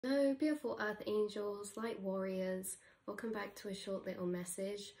So beautiful earth angels, light warriors, welcome back to a short little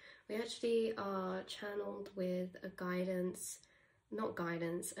message. We actually are channeled with a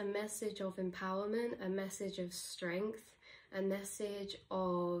a message of empowerment, a message of strength, a message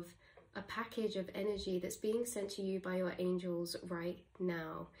of a package of energy that's being sent to you by your angels right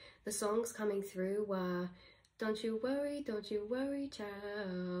now. The songs coming through were don't you worry,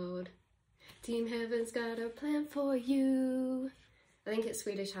 child. Team Heaven's got a plan for you. I think it's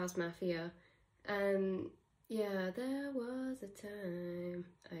Swedish House Mafia. Yeah, there was a time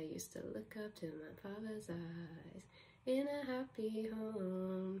I used to look up to my father's eyes. In a happy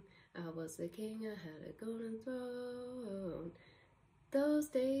home, I was the king, I had a golden throne. Those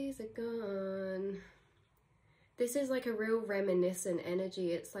days are gone. This is like a real reminiscent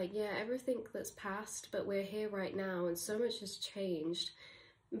energy. It's like, yeah, everything that's past, but we're here right now and so much has changed.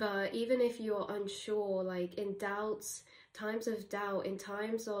 But even if you're unsure, like in doubts, times of doubt, in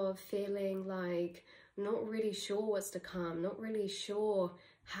times of feeling like not really sure what's to come, not really sure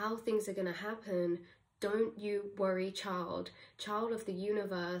how things are going to happen, don't you worry, child. Child of the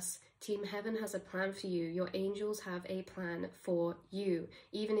universe, Team Heaven has a plan for you. Your angels have a plan for you.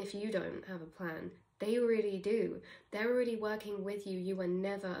 Even if you don't have a plan, they already do. They're already working with you. You are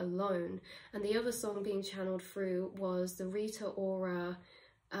never alone. And the other song being channeled through was the Rita Ora.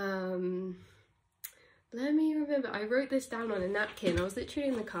 Let me remember. I wrote this down on a napkin. I was literally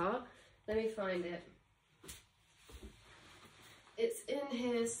in the car. Let me find it. It's in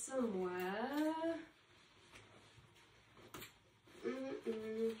here somewhere.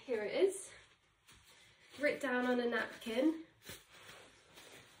 Here it is. Written down on a napkin.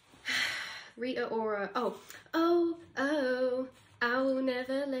 Rita Ora. Oh, I will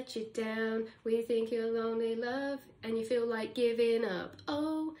never let you down. We think you're lonely, love, and you feel like giving up.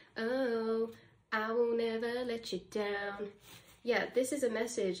 Oh, I will never let you down. Yeah, this is a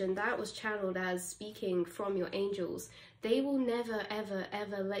message, and that was channeled as speaking from your angels. They will never, ever,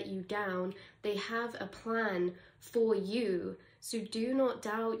 ever let you down. They have a plan for you. So do not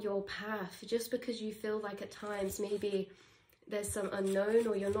doubt your path just because you feel like at times maybe there's some unknown,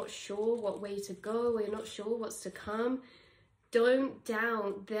 or you're not sure what way to go, or you're not sure what's to come. Don't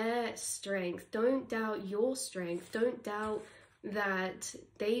doubt their strength. Don't doubt your strength. Don't doubt that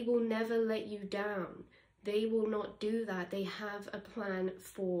they will never let you down. They will not do that. They have a plan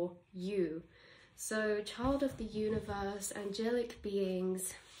for you. So, child of the universe, angelic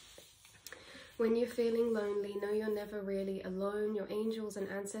beings, when you're feeling lonely, know you're never really alone. Your angels and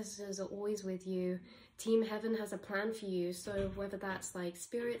ancestors are always with you. Team Heaven has a plan for you. So whether that's like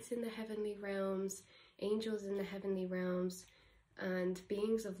spirits in the heavenly realms, angels in the heavenly realms, and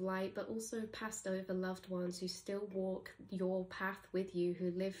beings of light, but also passed over loved ones who still walk your path with you, who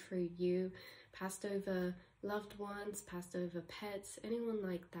live through you, passed over loved ones, passed over pets, anyone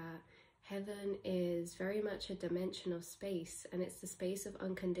like that. Heaven is very much a dimension of space, and it's the space of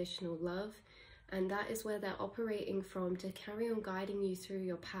unconditional love, and that is where they're operating from to carry on guiding you through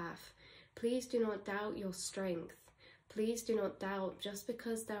your path. Please do not doubt your strength. Please do not doubt just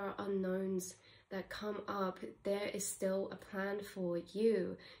because there are unknowns that come up, there is still a plan for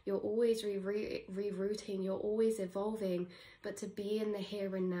you. You're always rerouting, you're always evolving, but to be in the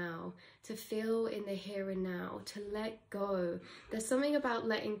here and now, to feel in the here and now, to let go. There's something about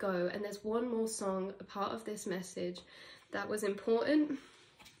letting go, and there's one more song, a part of this message, that was important,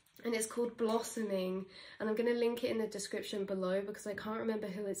 and it's called Blossoming, and I'm going to link it in the description below because I can't remember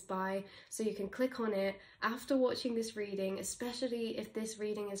who it's by, so you can click on it after watching this reading, especially if this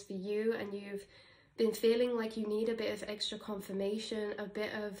reading is for you and you've been feeling like you need a bit of extra confirmation,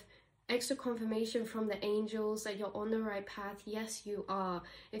 from the angels that you're on the right path. Yes, you are.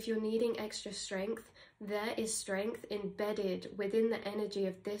 If you're needing extra strength, there is strength embedded within the energy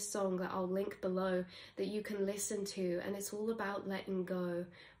of this song that I'll link below that you can listen to, and it's all about letting go.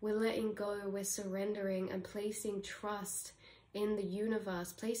 We're letting go, we're surrendering and placing trust in the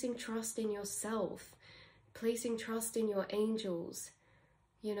universe, placing trust in yourself, placing trust in your angels.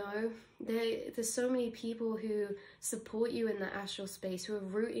 You know, there's so many people who support you in the astral space, who are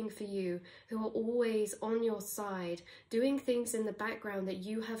rooting for you, who are always on your side, doing things in the background that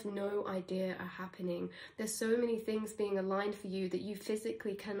you have no idea are happening. There's so many things being aligned for you that you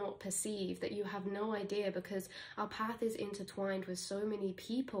physically cannot perceive, that you have no idea, because our path is intertwined with so many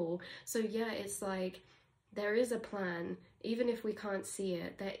people. So yeah, it's like there is a plan, even if we can't see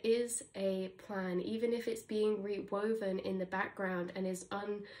it. There is a plan, even if it's being rewoven in the background and is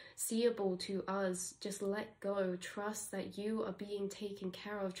unseeable to us. Just let go. Trust that you are being taken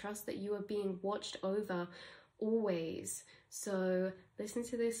care of. Trust that you are being watched over always. So listen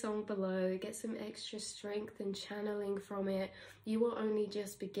to this song below, get some extra strength and channeling from it. You are only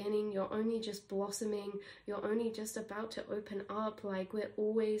just beginning, you're only just blossoming, you're only just about to open up. Like, we're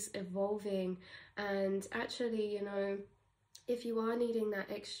always evolving. And actually, you know, if you are needing that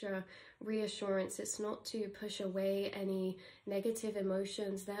extra reassurance, it's not to push away any negative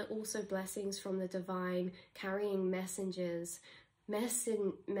emotions. They're also blessings from the divine, carrying messengers that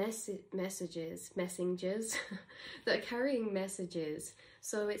are carrying messages.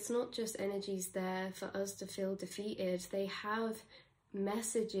 So it's not just energies there for us to feel defeated. They have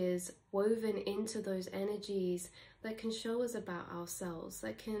messages woven into those energies that can show us about ourselves,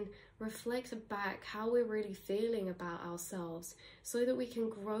 that can reflect back how we're really feeling about ourselves, so that we can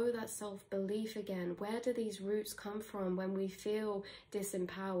grow that self-belief again. Where do these roots come from when we feel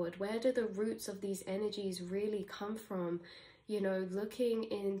disempowered? Where do the roots of these energies really come from? You know, looking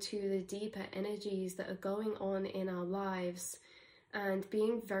into the deeper energies that are going on in our lives, and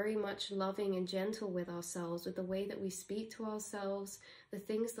being very much loving and gentle with ourselves, with the way that we speak to ourselves, the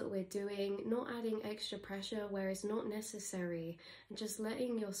things that we're doing, not adding extra pressure where it's not necessary, and just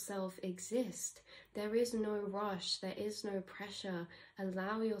letting yourself exist. There is no rush, there is no pressure.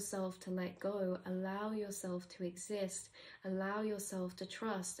 Allow yourself to let go, allow yourself to exist, allow yourself to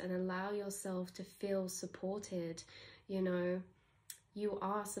trust, and allow yourself to feel supported. You know, you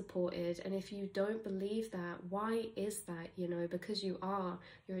are supported. And if you don't believe that, why is that? You know, because you are.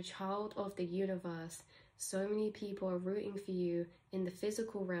 You're a child of the universe. So many people are rooting for you in the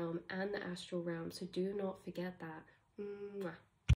physical realm and the astral realm, so do not forget that. Mwah.